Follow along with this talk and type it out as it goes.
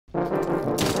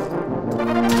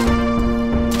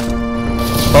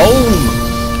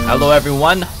Hello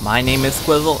everyone, my name is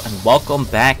Quizzle and welcome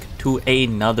back to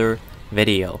another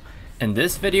video. In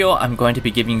this video, I'm going to be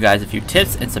giving you guys a few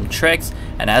tips and some tricks,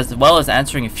 and as well as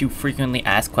answering a few frequently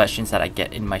asked questions that I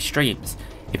get in my streams.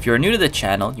 If you're new to the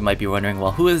channel, you might be wondering,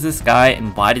 well, who is this guy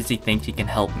and why does he think he can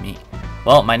help me?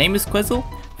 Well, my name is Quizzle,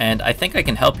 and I think I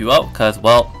can help you out because,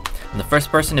 well, I'm the first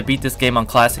person to beat this game on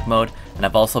classic mode, and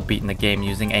I've also beaten the game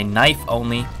using a knife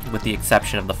only, with the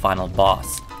exception of the final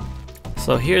boss.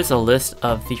 So here's a list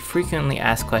of the frequently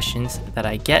asked questions that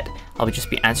I get. I'll just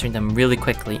be answering them really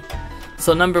quickly.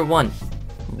 So number 1,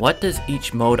 what does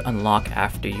each mode unlock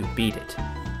after you beat it?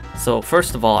 So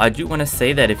first of all, I do want to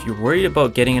say that if you're worried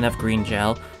about getting enough green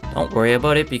gel, don't worry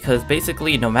about it, because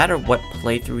basically no matter what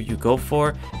playthrough you go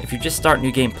for, if you just start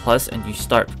New Game Plus and you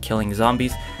start killing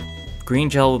zombies, green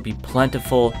gel will be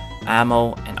plentiful,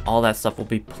 ammo and all that stuff will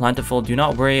be plentiful. Do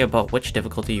not worry about which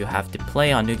difficulty you have to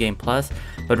play on New Game Plus,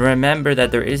 but remember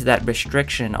that there is that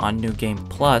restriction on New Game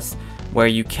Plus where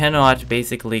you cannot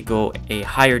basically go a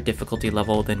higher difficulty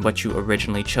level than what you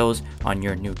originally chose on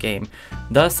your new game.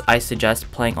 Thus, I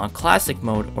suggest playing on classic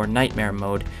mode or nightmare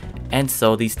mode, and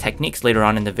so these techniques later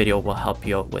on in the video will help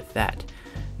you out with that.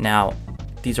 Now,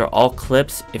 these are all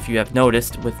clips, if you have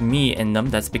noticed, with me in them.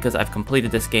 That's because I've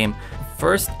completed this game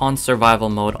first on survival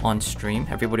mode on stream.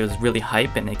 Everybody was really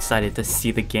hyped and excited to see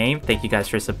the game. Thank you guys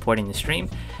for supporting the stream.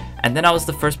 And then I was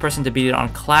the first person to beat it on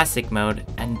classic mode,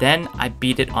 and then I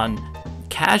beat it on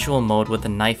casual mode with a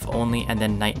knife only, and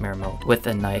then nightmare mode with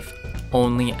a knife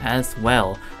only as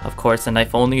well. Of course, the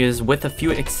knife only is with a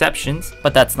few exceptions,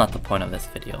 but that's not the point of this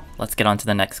video. Let's get on to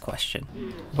the next question.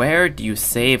 Where do you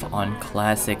save on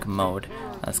classic mode?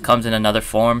 This comes in another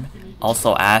form,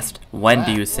 also asked, when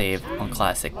do you save on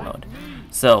classic mode?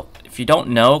 So, if you don't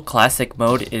know, classic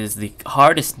mode is the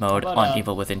hardest mode on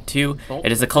Evil Within 2.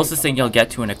 It is the closest thing you'll get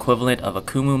to an equivalent of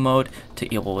Akumu mode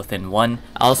to Evil Within 1.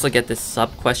 I also get this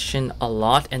sub question a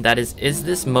lot, and that is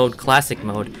this mode, classic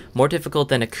mode, more difficult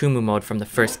than Akumu mode from the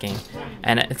first game?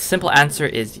 And a simple answer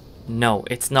is no,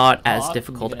 it's not as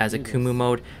difficult as Akumu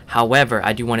mode. However,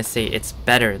 I do want to say it's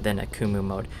better than Akumu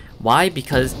mode. Why?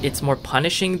 Because it's more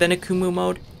punishing than Akumu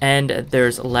mode, and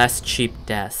there's less cheap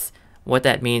deaths. What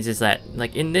that means is that,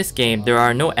 like in this game, there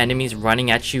are no enemies running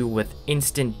at you with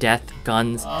instant death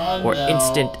guns or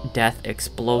instant death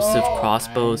explosive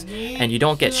crossbows, and you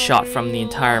don't get shot from the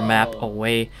entire map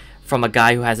away from a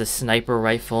guy who has a sniper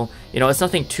rifle. You know, it's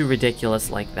nothing too ridiculous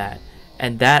like that.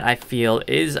 And that, I feel,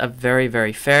 is a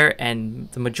very fair, and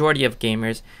the majority of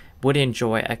gamers would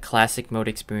enjoy a classic mode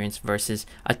experience versus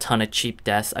a ton of cheap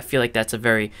deaths. I feel like that's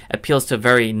appeals to a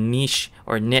very niche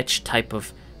or niche type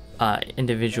of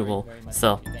individual.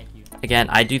 So again,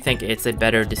 I do think it's a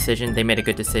better decision. They made a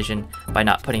good decision by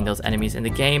not putting those enemies in the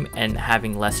game and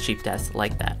having less cheap deaths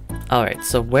like that. Alright,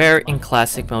 so where in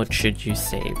classic mode should you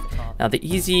save? Now, the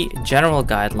easy general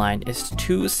guideline is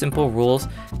 2 simple rules.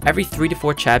 Every 3 to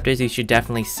 4 chapters you should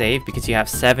definitely save, because you have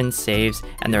 7 saves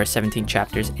and there are 17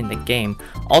 chapters in the game.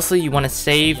 Also, you want to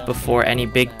save before any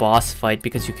big boss fight,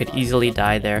 because you could easily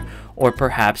die there, or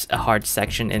perhaps a hard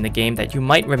section in the game that you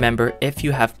might remember if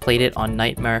you have played it on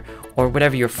Nightmare or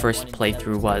whatever your first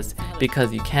playthrough was,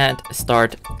 because you can't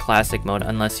start classic mode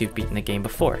unless you've beaten the game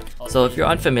before. So if you're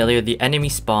unfamiliar, the enemy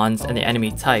spawns and the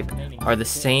enemy type are the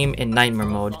same in Nightmare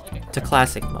mode to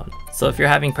classic mode. So if you're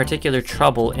having particular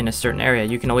trouble in a certain area,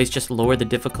 you can always just lower the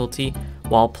difficulty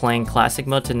while playing classic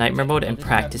mode to Nightmare mode and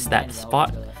practice that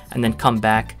spot, and then come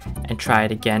back and try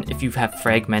it again if you have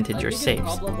fragmented your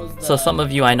saves. So some of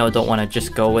you, I know, don't want to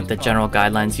just go with the general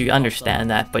guidelines. You understand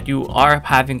that, but you are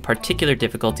having particular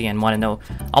difficulty and want to know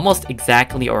almost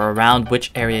exactly or around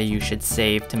which area you should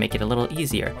save to make it a little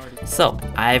easier. So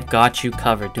I've got you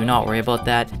covered. Do not worry about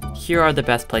that. Here are the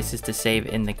best places to save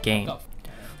in the game.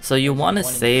 So you want to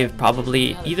save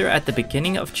probably either at the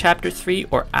beginning of chapter 3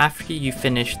 or after you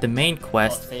finish the main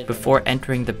quest before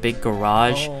entering the big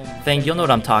garage thing. You'll know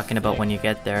what I'm talking about when you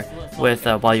get there, with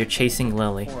while you're chasing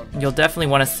Lily. You'll definitely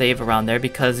want to save around there,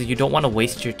 because you don't want to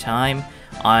waste your time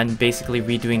on basically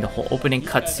redoing the whole opening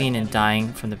cutscene and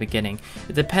dying from the beginning.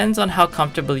 It depends on how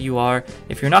comfortable you are.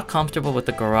 If you're not comfortable with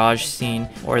the garage scene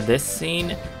or this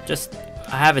scene,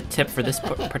 I have a tip for this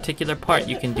particular part.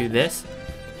 You can do this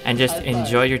and just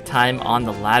enjoy your time on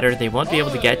the ladder. They won't be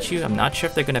able to get you. I'm not sure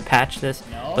if they're going to patch this,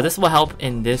 but this will help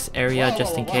in this area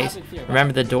just in case.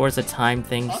 Remember, the door is a time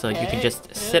thing, so you can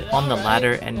just sit on the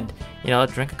ladder and, you know,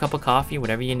 drink a cup of coffee,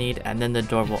 whatever you need, and then the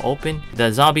door will open.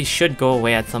 The zombies should go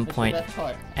away at some point,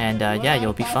 and yeah,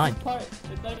 you'll be fine.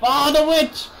 Oh, the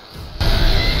witch!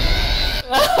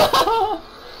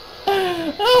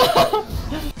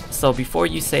 So before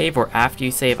you save or after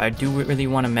you save, I do really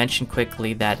want to mention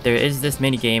quickly that there is this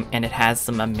minigame and it has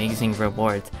some amazing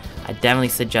rewards. I definitely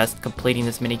suggest completing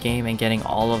this minigame and getting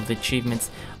all of the achievements,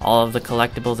 all of the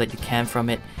collectibles that you can from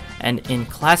it. And in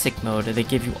classic mode, they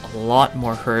give you a lot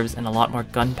more herbs and a lot more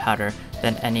gunpowder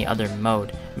than any other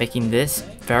mode, making this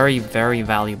very, very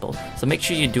valuable. So make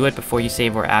sure you do it before you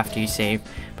save or after you save,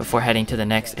 before heading to the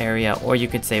next area, or you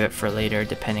could save it for later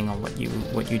depending on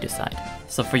what you decide.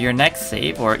 So for your next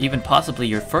save, or even possibly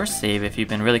your first save if you've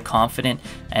been really confident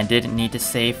and didn't need to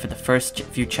save for the first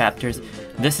few chapters,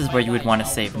 this is where you would want to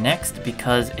save next,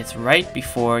 because it's right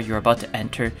before you're about to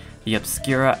enter the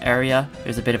Obscura area.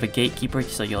 There's a bit of a gatekeeper,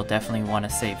 so you'll definitely want to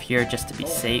save here just to be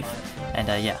safe. And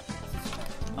yeah.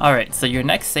 Alright, so your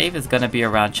next save is going to be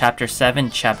around chapter 7,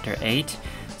 chapter 8.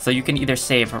 So you can either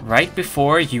save right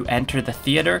before you enter the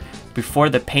theater, before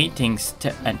the paintings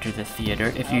to enter the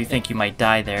theater if you think you might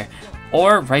die there,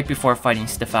 or right before fighting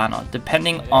Stefano,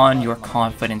 depending on your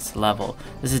confidence level.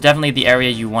 This is definitely the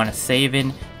area you want to save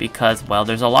in because, well,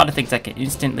 there's a lot of things that can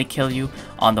instantly kill you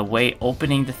on the way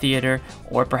opening the theater,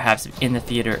 or perhaps in the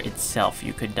theater itself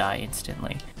you could die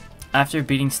instantly. After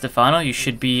beating Stefano, you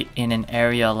should be in an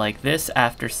area like this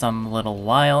after some little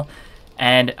while.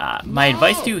 And my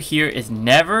advice to you here is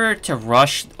never to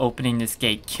rush opening this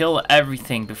gate. Kill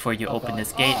everything before you open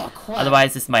this gate.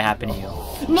 Otherwise, this might happen to you.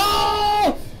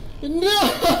 No!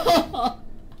 No!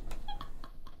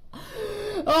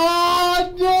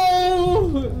 Oh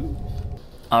no!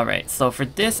 Alright, so for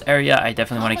this area, I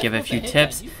definitely want to give a few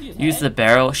tips. Use the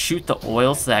barrel, shoot the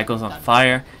oil so that it goes on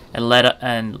fire, and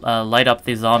light up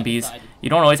the zombies. You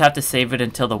don't always have to save it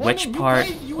until the witch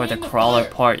part or the crawler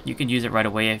part. You can use it right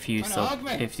away if you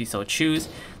so choose.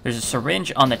 There's a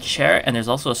syringe on the chair, and there's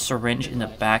also a syringe in the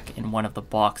back in one of the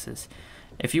boxes.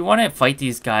 If you want to fight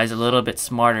these guys a little bit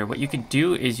smarter, what you can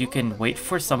do is you can wait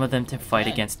for some of them to fight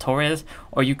against Torres,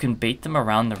 or you can bait them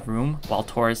around the room while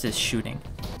Torres is shooting.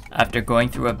 After going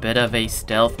through a bit of a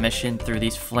stealth mission through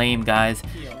these flame guys,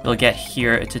 you'll get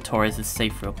here to Torres'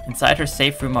 safe room. Inside her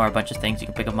safe room are a bunch of things, you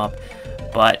can pick them up,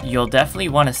 but you'll definitely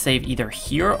want to save either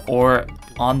here or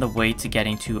on the way to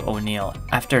getting to O'Neill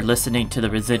after listening to the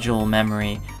residual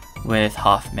memory with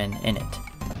Hoffman in it.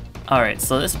 Alright,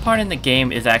 so this part in the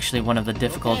game is actually one of the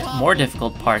more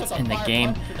difficult parts in the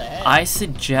game. I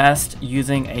suggest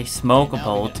using a smoke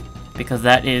bolt because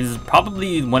that is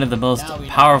probably one of the most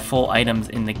powerful items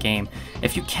in the game.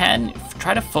 If you can,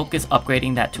 try to focus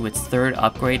upgrading that to its 3rd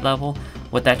upgrade level.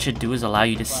 What that should do is allow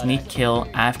you to sneak kill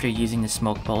after using the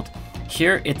smoke bolt.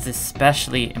 Here it's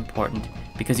especially important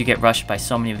because you get rushed by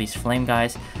so many of these flame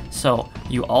guys, so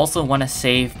you also want to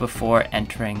save before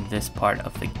entering this part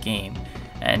of the game.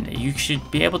 And you should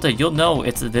be able to, you'll know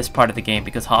it's this part of the game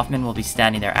because Hoffman will be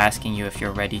standing there asking you if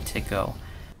you're ready to go.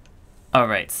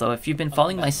 Alright, so if you've been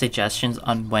following my suggestions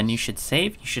on when you should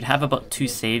save, you should have about 2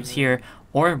 saves here,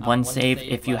 or 1 save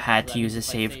if you had to use a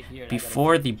save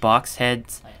before the box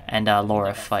heads and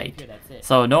Laura fight.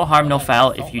 So no harm, no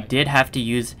foul. If you did have to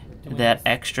use that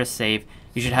extra save,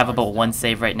 you should have about 1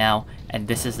 save right now, and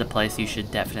this is the place you should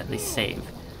definitely save.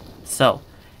 So,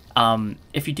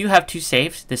 if you do have 2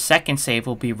 saves, the second save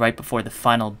will be right before the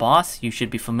final boss. You should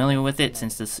be familiar with it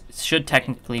since this should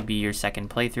technically be your second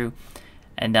playthrough.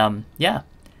 And yeah,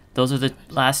 those are the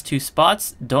last 2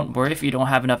 spots. Don't worry if you don't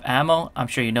have enough ammo. I'm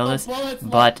sure you know this,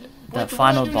 but the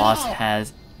final boss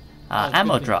has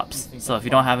ammo drops. So if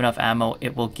you don't have enough ammo,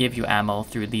 it will give you ammo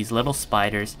through these little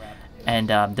spiders. And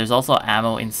there's also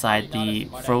ammo inside the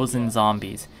frozen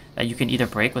zombies that you can either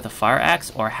break with a fire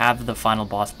axe or have the final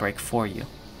boss break for you.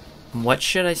 What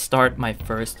should I start my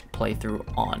first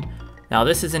playthrough on? Now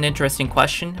this is an interesting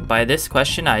question. By this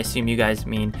question I assume you guys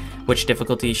mean which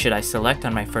difficulty should I select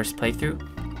on my first playthrough?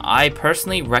 I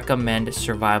personally recommend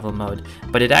survival mode,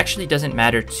 but it actually doesn't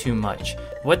matter too much.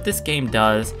 What this game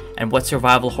does and what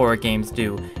survival horror games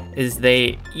do is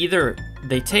they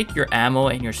take your ammo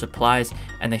and your supplies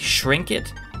and they shrink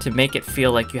it to make it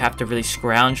feel like you have to really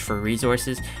scrounge for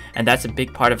resources, and that's a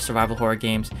big part of survival horror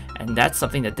games, and that's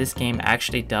something that this game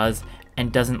actually does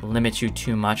and doesn't limit you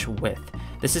too much with.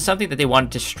 This is something that they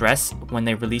wanted to stress when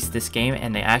they released this game,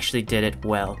 and they actually did it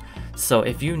well. So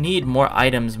if you need more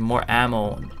items, more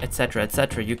ammo, etc,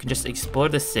 etc, you can just explore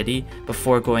the city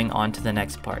before going on to the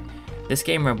next part. This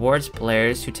game rewards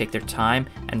players who take their time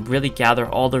and really gather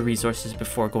all the resources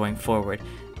before going forward.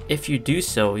 If you do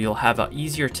so, you'll have an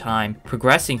easier time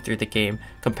progressing through the game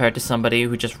compared to somebody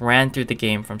who just ran through the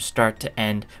game from start to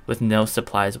end with no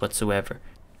supplies whatsoever.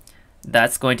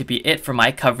 that's going to be it for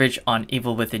my coverage on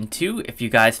Evil Within 2. If you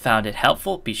guys found it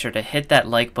helpful, be sure to hit that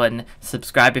like button,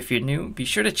 subscribe if you're new, be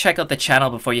sure to check out the channel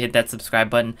before you hit that subscribe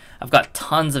button. I've got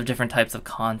tons of different types of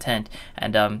content,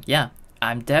 and yeah,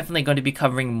 I'm definitely going to be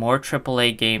covering more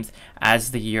AAA games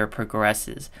as the year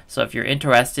progresses. So if you're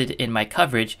interested in my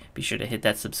coverage, be sure to hit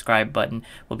that subscribe button.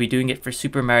 We'll be doing it for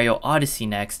Super Mario Odyssey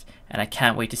next, and I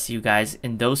can't wait to see you guys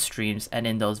in those streams and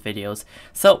in those videos.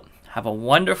 So have a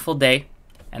wonderful day,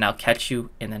 and I'll catch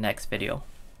you in the next video.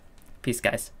 Peace,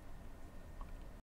 guys.